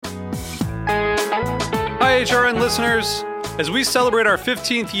HRN listeners. As we celebrate our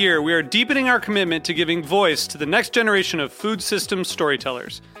 15th year, we are deepening our commitment to giving voice to the next generation of food systems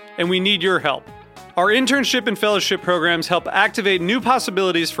storytellers, and we need your help. Our internship and fellowship programs help activate new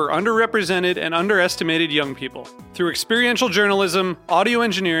possibilities for underrepresented and underestimated young people through experiential journalism, audio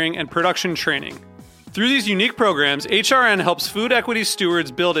engineering, and production training. Through these unique programs, HRN helps food equity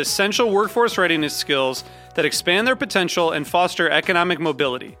stewards build essential workforce readiness skills that expand their potential and foster economic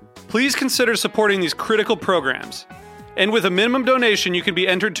mobility. Please consider supporting these critical programs. And with a minimum donation, you can be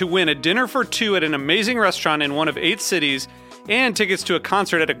entered to win a dinner for two at an amazing restaurant in one of 8 cities and tickets to a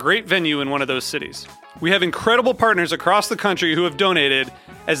concert at a great venue in one of those cities. We have incredible partners across the country who have donated,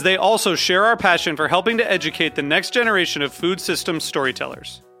 as they also share our passion for helping to educate the next generation of food systems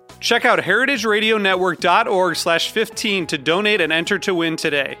storytellers. Check out heritageradionetwork.org/15 to donate and enter to win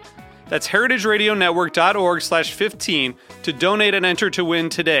today. That's heritageradionetwork.org/15 to donate and enter to win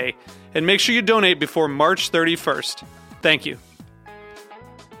today. And make sure you donate before March 31st. Thank you.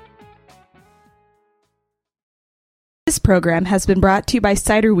 This program has been brought to you by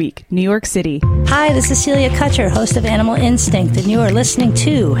Cider Week, New York City. Hi, this is Celia Kutcher, host of Animal Instinct, and you are listening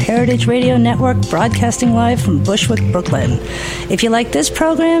to Heritage Radio Network, broadcasting live from Bushwick, Brooklyn. If you like this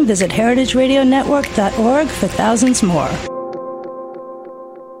program, visit heritageradionetwork.org for thousands more.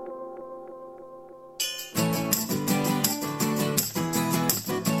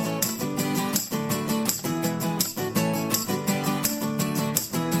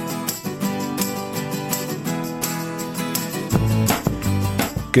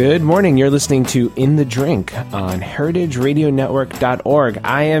 Good morning. You're listening to In the Drink on heritageradionetwork.org.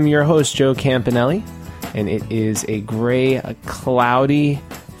 I am your host, Joe Campanelli, and it is a gray, cloudy,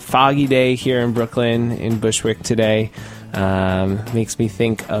 foggy day here in Brooklyn, in Bushwick today. Makes me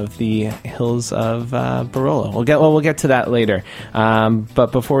think of the hills of Barolo. We'll get to that later.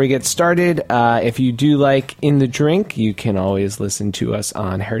 But before we get started, if you do like In the Drink, you can always listen to us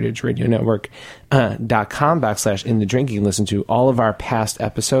on heritageradionetwork.com/In the Drink. You can listen to all of our past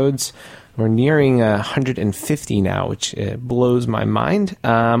episodes. We're nearing 150 now, which blows my mind.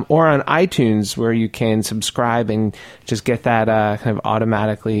 Or on iTunes, where you can subscribe and just get that kind of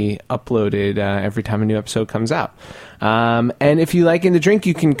automatically uploaded every time a new episode comes out. And if you like In the Drink,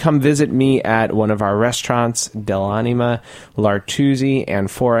 you can come visit me at one of our restaurants, Dell'Anima, L'Artusi,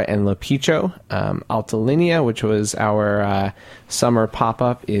 Anfora, and La Piccio. Alta Linea, which was our summer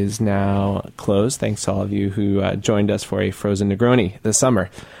pop-up, is now closed. Thanks to all of you who joined us for a frozen Negroni this summer.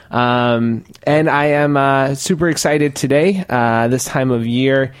 And I am super excited today. This time of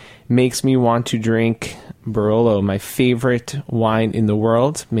year makes me want to drink Barolo, my favorite wine in the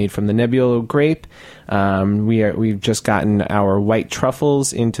world, made from the Nebbiolo grape. We've just gotten our white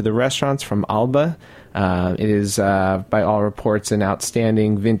truffles into the restaurants from Alba. It is, by all reports, an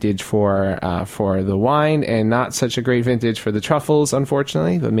outstanding vintage for the wine, and not such a great vintage for the truffles,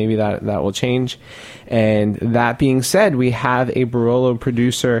 unfortunately. But maybe that will change. And that being said, we have a Barolo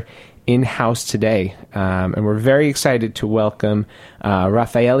producer in-house today, and we're very excited to welcome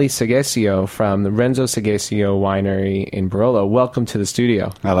Raffaele Seghesio from the Renzo Seghesio Winery in Barolo. Welcome to the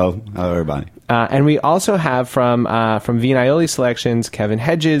studio. Hello everybody. And we also have from Vinaioli Selections, Kevin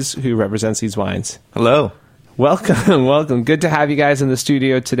Hedges, who represents these wines. Hello. Welcome. Good to have you guys in the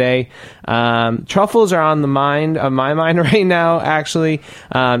studio today. Truffles are on my mind right now, actually.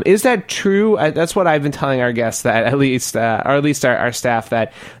 Is that true? That's what I've been telling our guests, that at least our staff,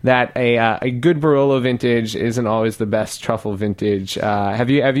 that a good Barolo vintage isn't always the best truffle vintage. Have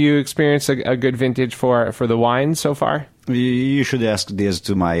you experienced a good vintage for the wine so far? You should ask this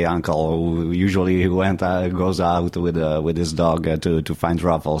to my uncle, who usually goes out with his dog to find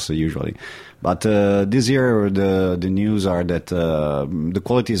truffles usually. But this year the news are that the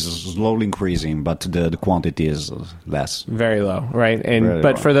quality is slowly increasing, but the quantity is less. Very low, right?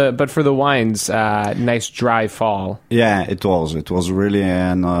 For the wines, nice dry fall. Yeah, it was really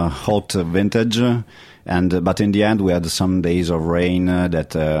an hot vintage. But in the end, we had some days of rain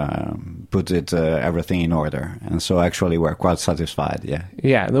that put everything in order, and so actually we're quite satisfied. Yeah.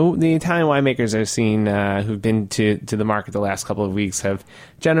 Yeah. The Italian winemakers I've seen who've been to the market the last couple of weeks have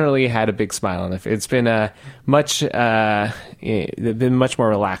generally had a big smile on it. It's been much more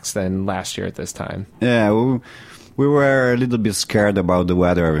relaxed than last year at this time. Yeah. We were a little bit scared about the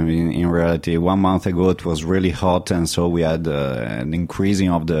weather. I mean, in reality, 1 month ago it was really hot, and so we had an increasing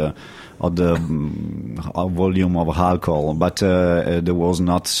of the volume of alcohol, but there was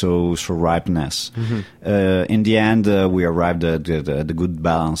not so ripeness. Mm-hmm. In the end, we arrived at the good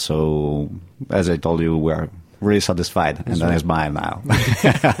balance. So, as I told you, we are really satisfied, and then I smile now.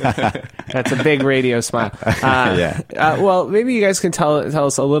 That's a big radio smile. Well, maybe you guys can tell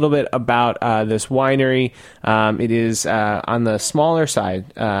us a little bit about this winery. It is on the smaller side.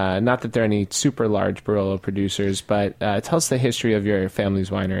 Not that there are any super large Barolo producers, but tell us the history of your family's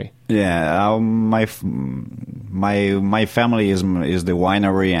winery. Yeah, my family is the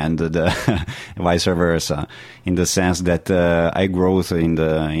winery, and the vice versa, in the sense that I grew in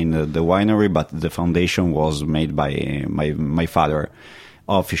the winery, but the foundation was made by my father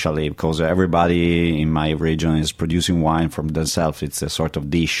officially, because everybody in my region is producing wine from themselves. It's a sort of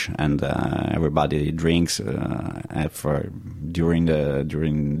dish, and everybody drinks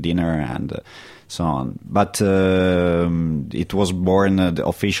during dinner and so on. But it was born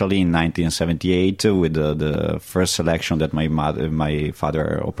officially in 1978 with the first selection that my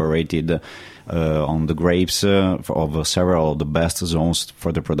father operated on the grapes of several of the best zones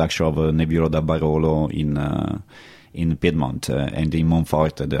for the production of Nebbiolo da Barolo in Piedmont and in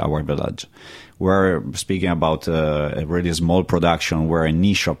Monforte, our village. We're speaking about a really small production. We're a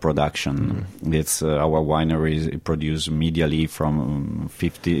niche of production. Mm-hmm. It's our winery produce medially from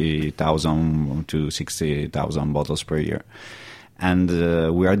 50,000 to 60,000 bottles per year. And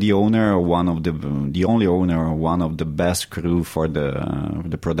we are the owner, the only owner, one of the best crew for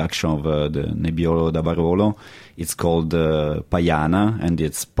the production of the Nebbiolo da Barolo. It's called Paiana, and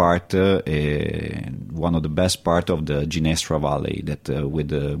it's one of the best part of the Ginestra Valley. That with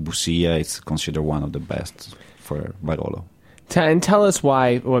the Busia, it's considered one of the best for Barolo. And tell us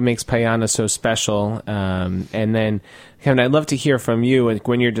what makes Paiana so special, and then Kevin, I'd love to hear from you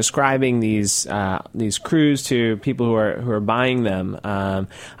when you're describing these crews to people who are buying them.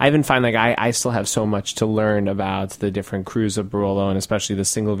 I even find I still have so much to learn about the different crews of Barolo, and especially the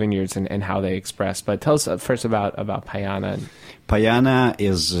single vineyards and how they express. But tell us first about Paiana. Paiana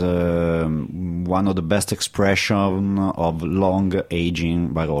is one of the best expression of long aging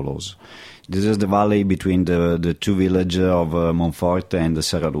Barolos. This is the valley between the two villages of Monforte and the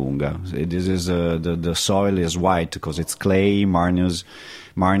Serralunga. This is the soil is white because it's clay,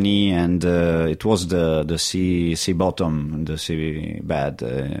 marnie, and it was the sea bottom, the sea bed,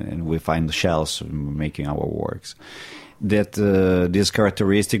 and we find the shells making our works. That this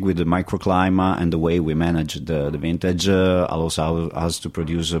characteristic with the microclimate and the way we manage the vintage allows us to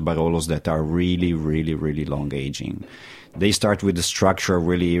produce Barolos that are really, really, really long aging. They start with the structure,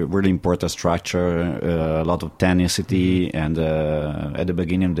 really, really important structure, a lot of tenacity, and at the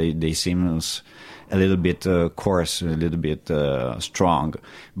beginning they seem a little bit coarse, a little bit strong,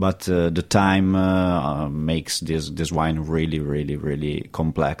 but the time makes this wine really, really, really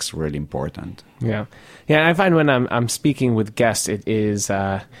complex, really important. Yeah. I find when I'm speaking with guests, it is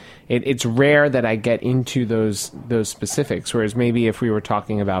it's rare that I get into those specifics. Whereas maybe if we were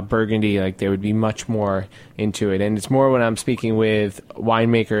talking about Burgundy, like they would be much more into it. And it's more when I'm speaking with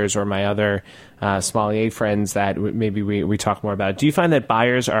winemakers or my other sommelier friends that maybe we talk more about. Do you find that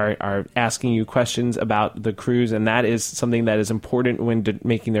buyers are asking you questions about the crus, and that is something that is important when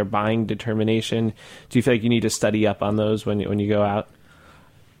making their buying determination? Do you feel like you need to study up on those when you go out?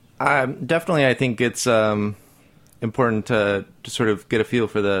 Definitely, I think it's important to sort of get a feel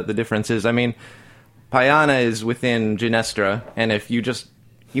for the differences. I mean, Paiana is within Ginestra, and if you just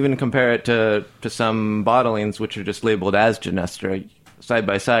even compare it to some bottlings which are just labeled as Ginestra, side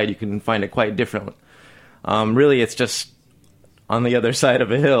by side, you can find it quite different. Really, it's just on the other side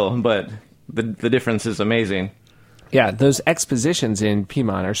of a hill, but the difference is amazing. Yeah, those expositions in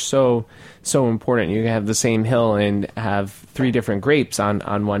Piedmont are so important. You have the same hill and have 3 different grapes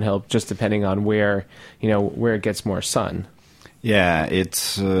on one hill, just depending on where it gets more sun. Yeah,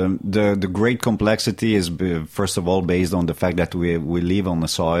 it's the great complexity is first of all based on the fact that we live on a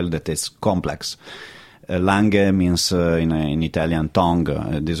soil that is complex. Lange means in Italian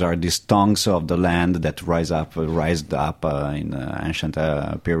tongue. These are these tongues of the land that rised up in ancient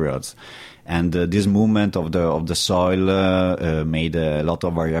periods. And this movement of the soil made a lot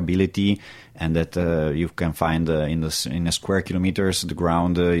of variability, and that you can find in a square kilometers the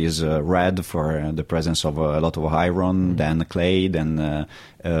ground is red for the presence of a lot of iron, then clay, then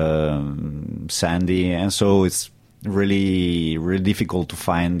sandy, and so it's really, really difficult to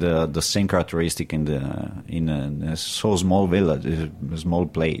find the same characteristic in a so small village, a small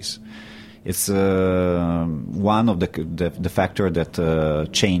place. It's one of the factor that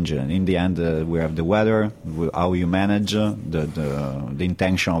change. In the end, we have the weather, how you manage the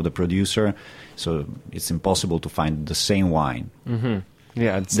intention of the producer. So it's impossible to find the same wine. Mm-hmm.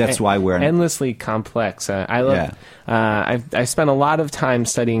 Yeah, that's why we're endlessly complex. I love. Yeah. I spent a lot of time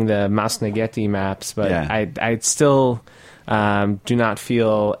studying the Masnaghetti maps, but yeah. I still do not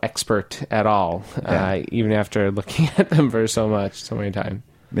feel expert at all, even after looking at them for so many times.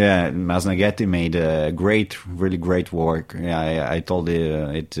 Yeah, Masnaghetti made really great work. Yeah, I told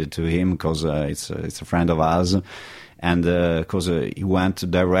it to him because it's a friend of ours, and because he went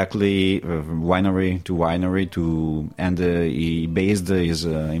directly winery to winery and he based his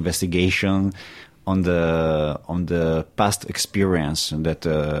investigation on the past experience that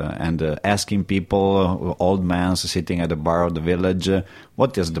and asking people, old men sitting at the bar of the village,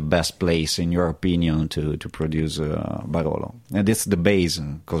 what is the best place in your opinion to produce Barolo? And it's the base,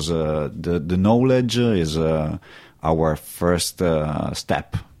 because the knowledge is our first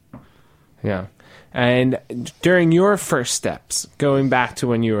step. Yeah. And during your first steps, going back to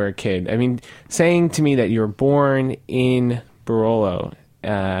when you were a kid, I mean, saying to me that you were born in Barolo.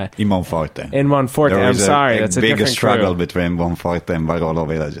 In Monforte. In Monforte, I'm sorry. That's a big different struggle crew. between Monforte and Barolo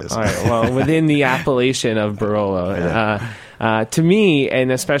villages. All right, well, within the appellation of Barolo. To me,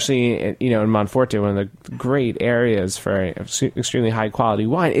 and especially in Monforte, one of the great areas for extremely high quality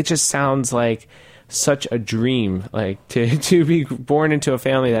wine, it just sounds like such a dream, like to be born into a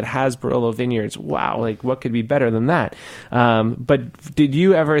family that has Barolo vineyards. Wow, like what could be better than that? But did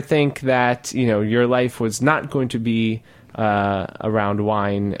you ever think that your life was not going to be around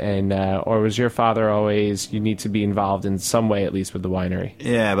wine, and or was your father always, you need to be involved in some way at least with the winery?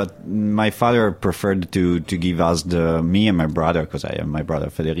 Yeah, but my father preferred to give us me and my brother, because I have my brother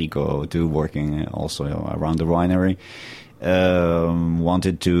Federico too working also around the winery.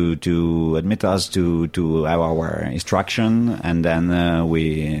 Wanted to admit us to have our instruction, and then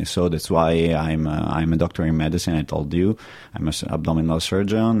so that's why I'm a doctor in medicine. I told you I'm an abdominal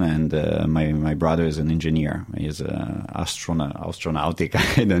surgeon, and my brother is an engineer. He's astronautic.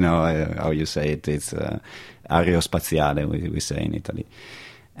 I don't know how you say it. It's aerospaziale, we say in Italy.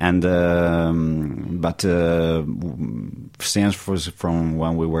 And but since from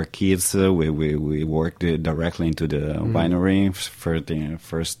when we were kids, we worked directly into the winery.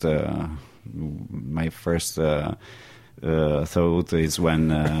 My first thought is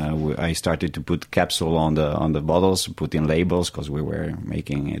when I started to put capsule on the bottles, put in labels, because we were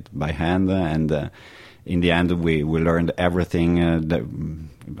making it by hand. And in the end, we learned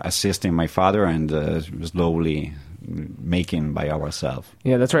everything, assisting my father, and slowly making by ourselves.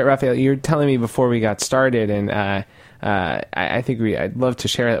 Yeah, that's right, Raffaele. You were telling me before we got started, and I think I'd love to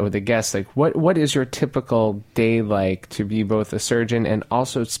share that with the guests. Like, what is your typical day like to be both a surgeon and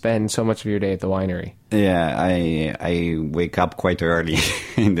also spend so much of your day at the winery? Yeah, I wake up quite early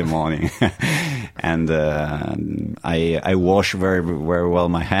in the morning, and I wash very very well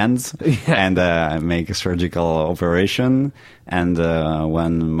my hands, and I make a surgical operation. And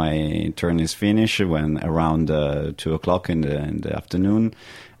when my turn is finished, when around 2:00 in the afternoon,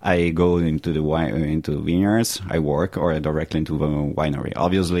 I go into vineyards. I work, or directly into the winery.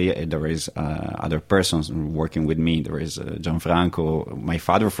 Obviously, there is other persons working with me. There is Gianfranco, my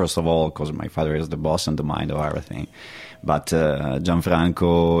father, first of all, because my father is the boss and the mind of everything. But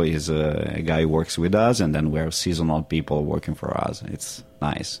Gianfranco is a guy who works with us, and then we have seasonal people working for us. It's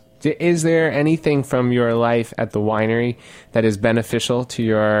nice. Is there anything from your life at the winery that is beneficial to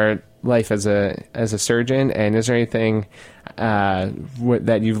your life as a surgeon? And is there anything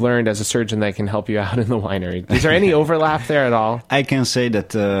that you've learned as a surgeon that can help you out in the winery? Is there any overlap there at all? I can say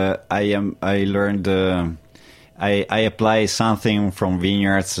that I learned. I apply something from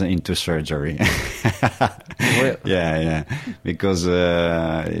vineyards into surgery. Really? Yeah, because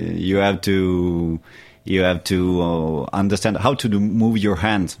you have to understand how to move your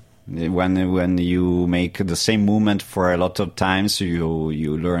hand. When you make the same movement for a lot of times,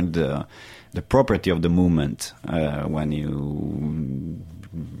 you learn the property of the movement. When you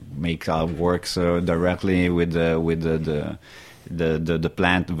make works directly with the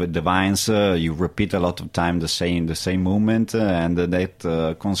plant, with the vines, you repeat a lot of time the same movement, and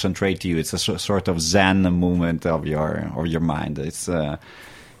that concentrate you. It's a sort of Zen movement of your mind. It's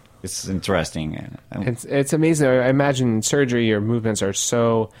interesting. It's amazing. I imagine in surgery your movements are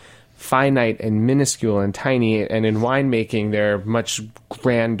so finite and minuscule and tiny, and in winemaking they're much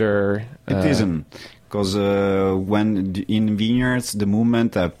grander. It isn't, because when in vineyards the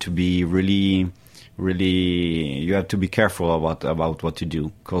movement have to be really, you have to be careful about what you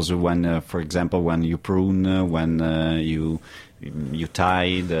do. Because when, for example, when you prune, when you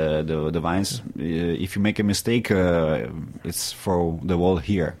tie the vines, if you make a mistake, it's for the wall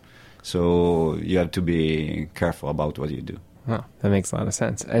here. So you have to be careful about what you do. Oh, that makes a lot of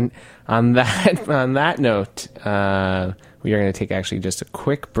sense. And on that note, we are going to take actually just a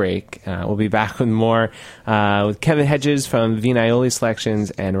quick break. We'll be back with more with Kevin Hedges from Vinaioli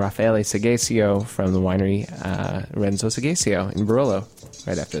Selections and Raffaele Seghesio from the winery Renzo Seghesio in Barolo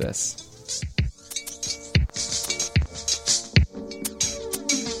right after this.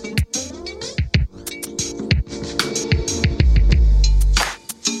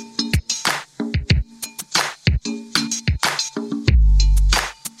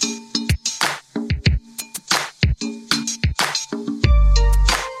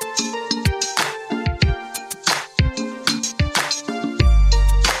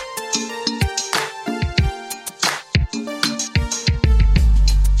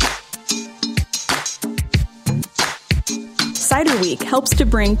 Cider Week helps to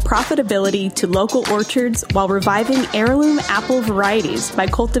bring profitability to local orchards while reviving heirloom apple varieties by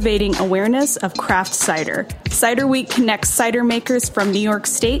cultivating awareness of craft cider. Cider Week connects cider makers from New York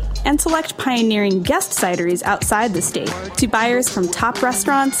State and select pioneering guest cideries outside the state to buyers from top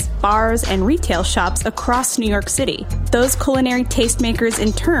restaurants, bars, and retail shops across New York City. Those culinary tastemakers,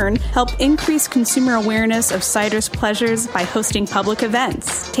 in turn, help increase consumer awareness of cider's pleasures by hosting public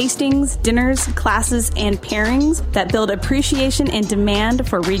events, tastings, dinners, classes, and pairings that build appreciation and demand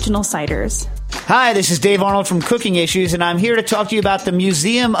for regional ciders. Hi, this is Dave Arnold from Cooking Issues, and I'm here to talk to you about the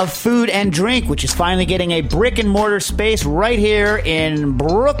Museum of Food and Drink, which is finally getting a brick-and-mortar space right here in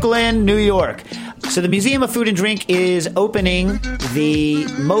Brooklyn, New York. So the Museum of Food and Drink is opening the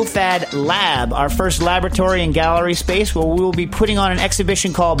MoFad Lab, our first laboratory and gallery space, where we will be putting on an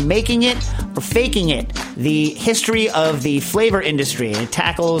exhibition called Making It or Faking It, the history of the flavor industry. And it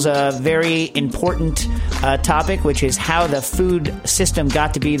tackles a very important topic, which is how the food system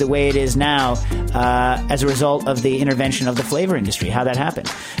got to be the way it is now as a result of the intervention of the flavor industry, how that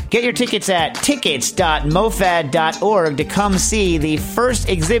happened. Get your tickets at tickets.mofad.org to come see the first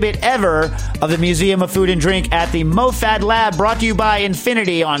exhibit ever of the Museum of Food and Drink at the MoFad Lab, brought to you by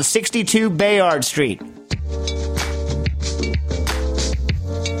Infinity on 62 Bayard Street.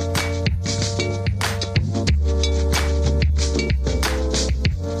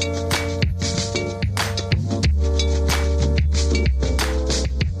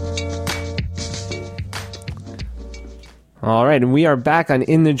 All right, and we are back on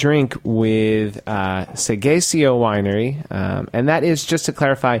In the Drink with Seghesio Winery, and that is, just to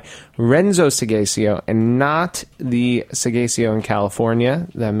clarify, Renzo Seghesio and not the Seghesio in California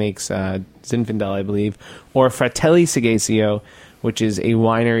that makes Zinfandel, I believe, or Fratelli Seghesio, which is a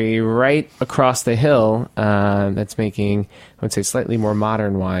winery right across the hill that's making, I would say, slightly more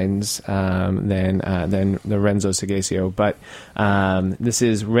modern wines than the Renzo Seghesio. But this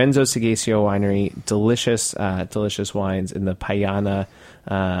is Renzo Seghesio Winery, delicious wines in the Payana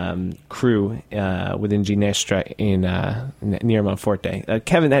crew within Ginestra near Monforte.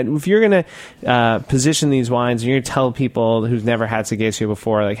 Kevin, if you're going to position these wines, and you're going to tell people who've never had Seghesio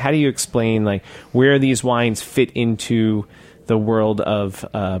before, like, how do you explain like where these wines fit into the world of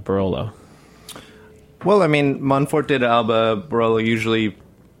Barolo? Well, I mean, Monforte d'Alba Barolo usually,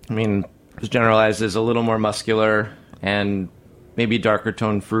 is generalized as a little more muscular and maybe darker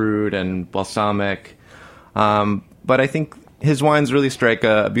toned fruit and balsamic. But I think his wines really strike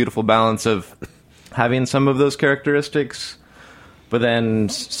a beautiful balance of having some of those characteristics, but then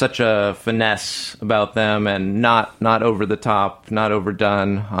such a finesse about them and not over the top, not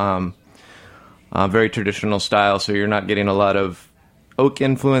overdone. Very traditional style, so you're not getting a lot of oak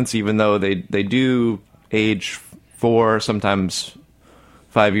influence, even though they do age 4, sometimes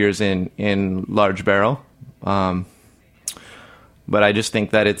 5 years in large barrel. But I just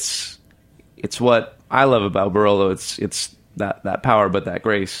think that it's what I love about Barolo. It's that power, but that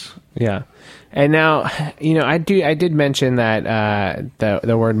grace. Yeah. And now, I did mention that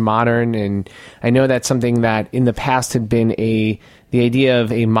the word modern, and I know that's something that in the past had been the idea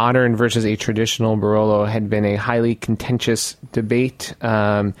of a modern versus a traditional Barolo had been a highly contentious debate.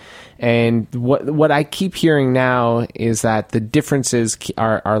 And what I keep hearing now is that the differences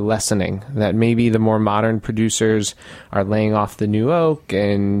are lessening, that maybe the more modern producers are laying off the new oak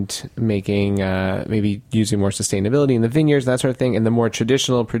and making, maybe using more sustainability in the vineyards, that sort of thing, and the more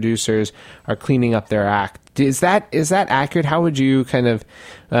traditional producers are cleaning up their act. Is that accurate? How would you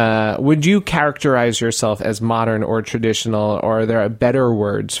would you characterize yourself as modern or traditional, or are there better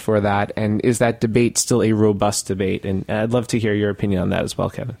words for that? And is that debate still a robust debate? And I'd love to hear your opinion on that as well,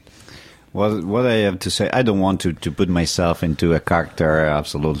 Kevin. Well, what I have to say, I don't want to put myself into a character,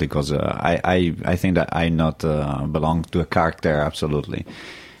 absolutely, because I think that I not belong to a character, absolutely.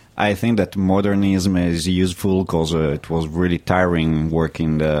 I think that modernism is useful because it was really tiring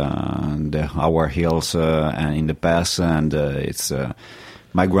working the our hills and in the past, and it's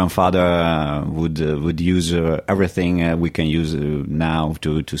my grandfather would use everything we can use now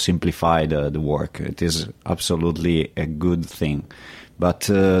to simplify the work. It is absolutely a good thing, but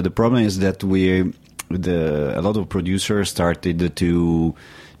the problem is that a lot of producers started to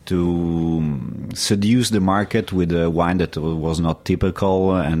seduce the market with a wine that was not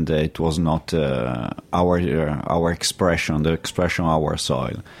typical, and it was not our expression, the expression of our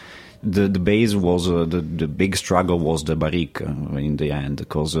soil. The base was the big struggle was the barrique in the end,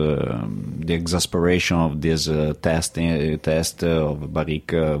 because the exasperation of this test of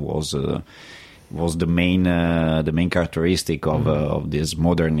barrique was the main characteristic of this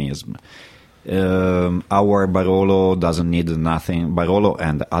modernism. Our Barolo doesn't need nothing. Barolo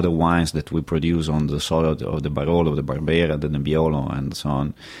and other wines that we produce on the soil of the Barolo, the Barbera, the Nebbiolo, and so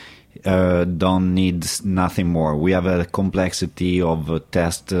on, don't need nothing more. We have a complexity of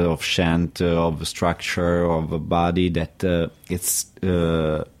test, of scent, of structure, of a body that it's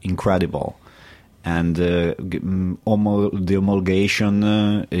incredible. And the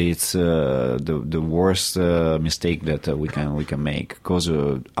homologation, it's the worst mistake that we can make, because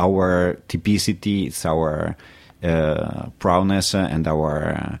our typicity, it's our proudness and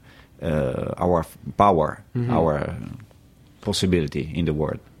our power, our possibility in the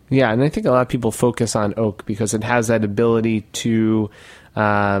world. Yeah, and I think a lot of people focus on oak because it has that ability to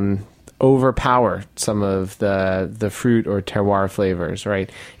overpower some of the fruit or terroir flavors, right?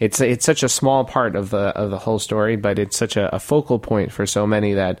 It's such a small part of the whole story, but it's such a focal point for so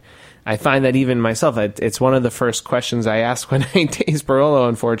many that I find that even myself, it's one of the first questions I ask when I taste Barolo,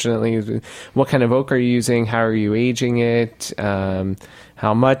 unfortunately, is what kind of oak are you using? How are you aging it?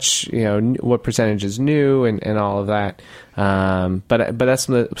 How much, what percentage is new, and all of that. But that's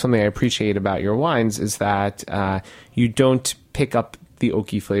something I appreciate about your wines, is that you don't pick up the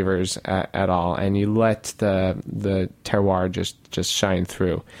oaky flavors at all, and you let the terroir just shine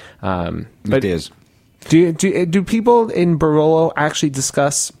through. But it is. Do people in Barolo actually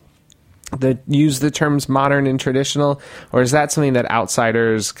use the terms modern and traditional, or is that something that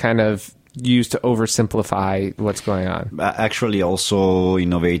outsiders kind of use to oversimplify what's going on? Actually, also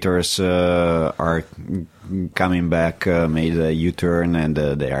innovators are coming back, made a U-turn, and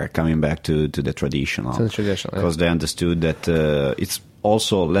they are coming back to the traditional. To the traditional, because they understood that it's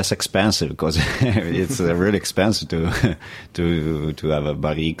also less expensive, because it's really expensive to have a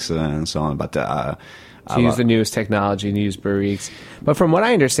barriques and so on. But to use the newest technology and use barriques. But from what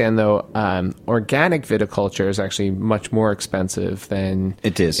I understand, though, organic viticulture is actually much more expensive than...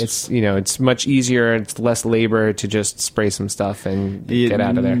 It is. It's much easier, it's less labor to just spray some stuff and get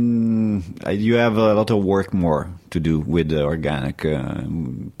out of there. You have a lot of work more to do with the organic,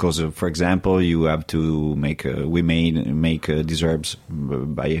 because, for example, you have to make desherbs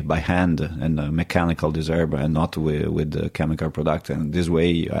by hand, and mechanical desherb, and not with the chemical product. And this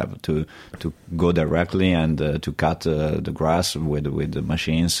way, you have to go directly and to cut the grass with the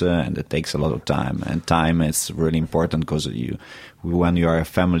machines, and it takes a lot of time. And time is really important, because when you are a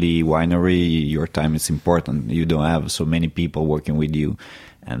family winery, your time is important. You don't have so many people working with you,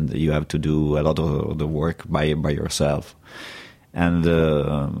 and you have to do a lot of the work by yourself. And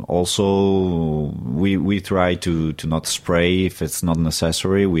also, we try to not spray if it's not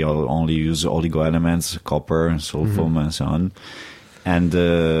necessary. We only use oligo elements, copper, sulfum, and so on. And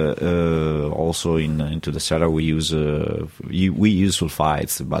also into the cellar we use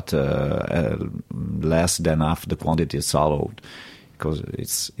sulfites, but less than half the quantity is allowed, because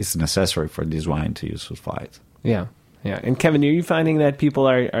it's necessary for this wine to use sulfite. Yeah. And Kevin, are you finding that people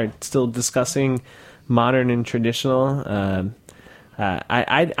are still discussing modern and traditional?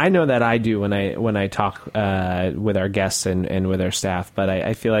 I know that I do when I talk with our guests and with our staff, but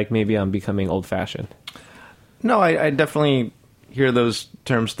I feel like maybe I'm becoming old fashioned. No, I definitely hear those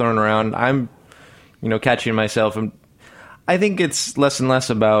terms thrown around. I'm, catching myself. I think it's less and less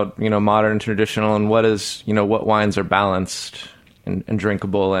about, modern and traditional, and what wines are balanced and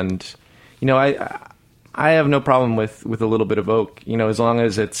drinkable. And, I have no problem with a little bit of oak, as long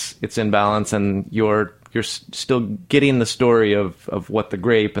as it's in balance and you're still getting the story of what the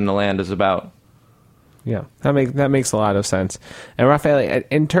grape and the land is about. Yeah, that makes a lot of sense. And Raffaele,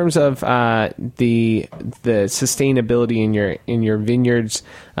 in terms of the sustainability in your vineyards,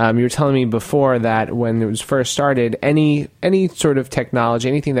 you were telling me before that when it was first started, any sort of technology,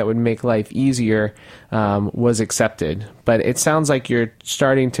 anything that would make life easier, was accepted. But it sounds like you're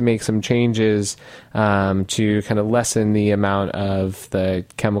starting to make some changes to kind of lessen the amount of the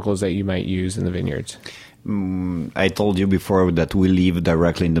chemicals that you might use in the vineyards. I told you before that we live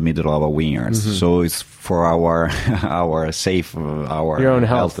directly in the middle of our vineyards, so it's for our our safe our your own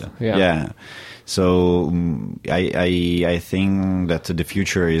health. Yeah. So I think that the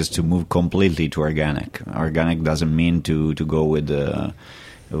future is to move completely to organic. Organic doesn't mean to go with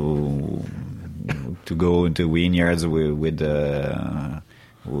to go into vineyards with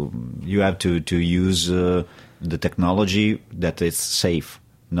you have to use the technology that is safe,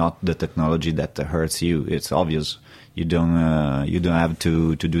 not the technology that hurts you. It's obvious. You don't have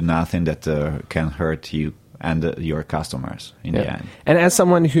to do nothing that can hurt you and your customers in the end. And as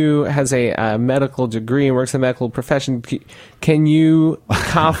someone who has a medical degree and works in the medical profession, can you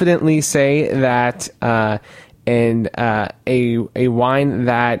confidently say that a wine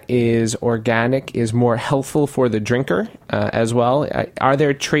that is organic is more healthful for the drinker as well? Are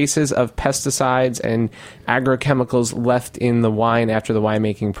there traces of pesticides and agrochemicals left in the wine after the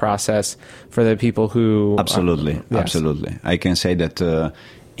winemaking process for the people who... Absolutely. I can say that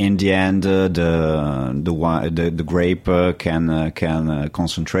in the end, the grape can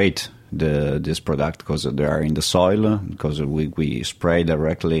concentrate this product because they are in the soil, because we spray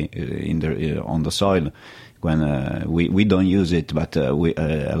directly on the soil. When we don't use it, but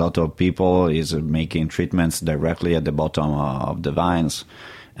a lot of people is making treatments directly at the bottom of the vines,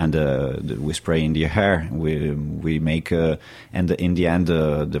 and we spray in the air. We make, and in the end,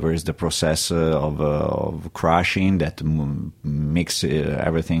 there is the process of crushing that mix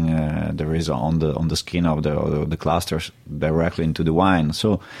everything there is on the skin of the clusters directly into the wine.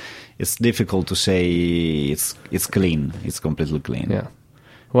 So it's difficult to say it's clean. It's completely clean. Yeah.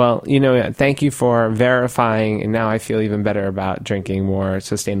 Well, thank you for verifying, and now I feel even better about drinking more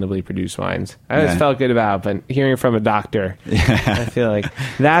sustainably produced wines. I just felt good about, but hearing from a doctor, I feel like.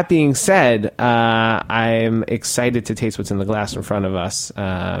 That being said, I'm excited to taste what's in the glass in front of us.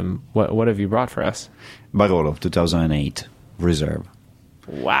 What have you brought for us? Barolo 2008 Reserve.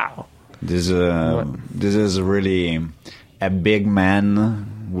 Wow. This is really a big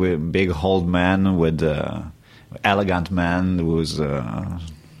old man with elegant man who's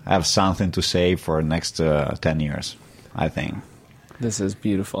have something to say for next 10 years, I think. This is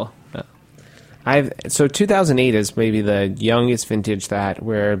beautiful. So 2008 is maybe the youngest vintage that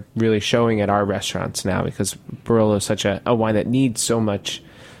we're really showing at our restaurants now, because Barolo is such a wine that needs so much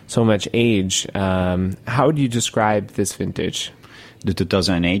age. How would you describe this vintage? The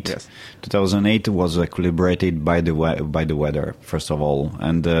 2008. Yes. 2008 was equilibrated by the weather, first of all,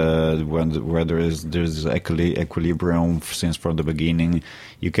 and when the weather there's equilibrium since from the beginning,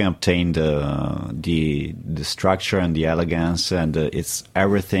 you can obtain the structure and the elegance, and it's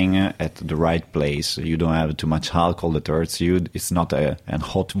everything at the right place. You don't have too much alcohol that hurts you. It's not a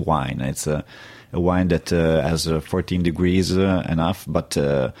hot wine. It's a wine that has 14 degrees enough, but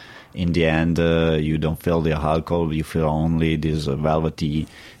in the end, you don't feel the alcohol. You feel only these velvety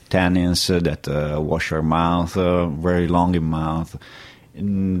tannins that wash your mouth, very long in mouth.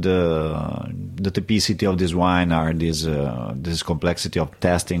 And the typicity of this wine are this complexity of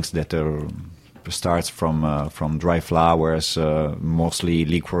tastings that starts from dry flowers, mostly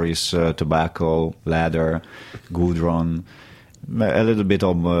licorice, tobacco, leather, goudron, a little bit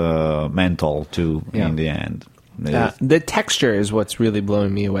of menthol too in the end. The texture is what's really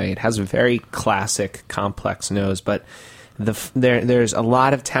blowing me away. It has a very classic, complex nose, but there's a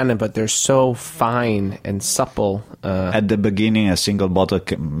lot of tannin, but they're so fine and supple. At the beginning, a single bottle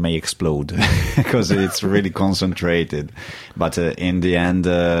may explode because it's really concentrated. But in the end,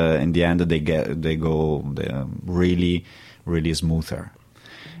 they go really, really smoother.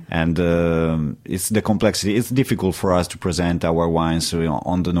 And it's the complexity. It's difficult for us to present our wines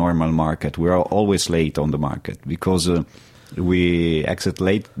on the normal market. We are always late on the market because we exit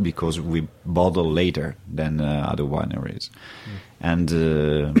late because we bottle later than other wineries. And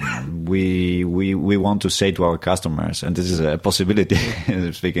we want to say to our customers, and this is a possibility,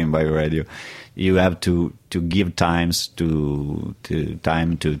 speaking by radio, you have to give time to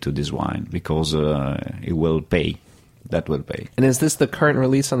this wine because it will pay. That will pay. And is this the current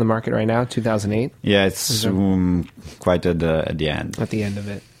release on the market right now, 2008? Yeah, it's quite at the end. At the end of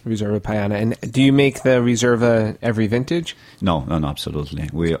it, Riserva Paiana. And do you make the Riserva every vintage? No, absolutely.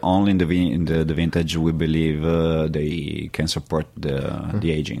 We only in the vintage we believe they can support the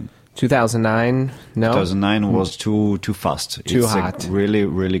aging. 2009, no. 2009 was too fast. Too hot. It's a really,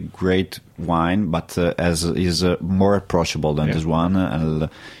 really great wine, but as is more approachable than this one, and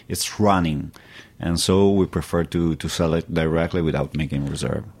it's running. And so we prefer to sell it directly without making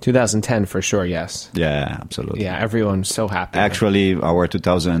reserve. 2010 for sure, yes. Yeah, absolutely. Yeah, everyone's so happy. Actually, our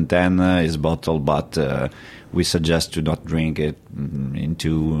 2010 is bottled, but we suggest to not drink it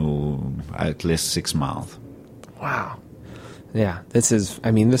into at least 6 months. Wow. Yeah, this is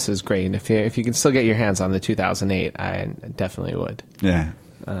great. If you can still get your hands on the 2008, I definitely would. Yeah.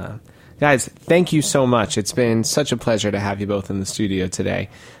 Guys, thank you so much. It's been such a pleasure to have you both in the studio today.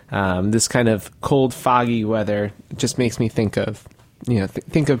 This kind of cold, foggy weather just makes me think of,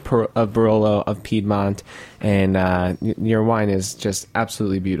 think of Barolo, of Piedmont, and your wine is just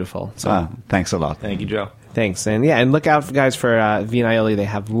absolutely beautiful. So, thanks a lot. Thank you, Joe. Thanks. And look out, guys, for Vinaioli. They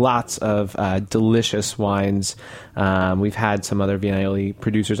have lots of delicious wines. We've had some other Vinaioli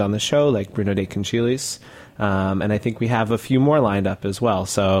producers on the show, like Bruno de Conchilis. And I think we have a few more lined up as well.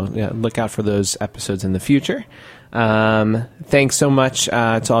 So look out for those episodes in the future. Thanks so much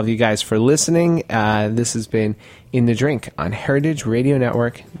to all of you guys for listening. This has been In the Drink on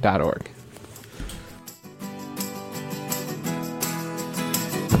heritageradionetwork.org.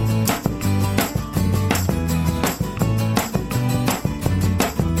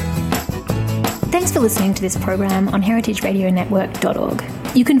 Thanks for listening to this program on heritageradionetwork.org.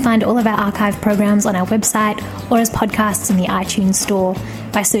 You can find all of our archive programs on our website or as podcasts in the iTunes Store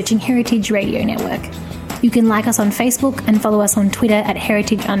by searching Heritage Radio Network. You can like us on Facebook and follow us on Twitter at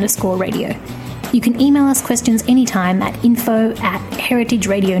 @heritage_radio. You can email us questions anytime at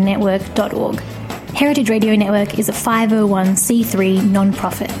info@heritageradionetwork.org. Heritage Radio Network is a 501c3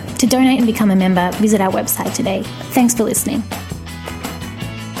 non-profit. To donate and become a member, visit our website today. Thanks for listening.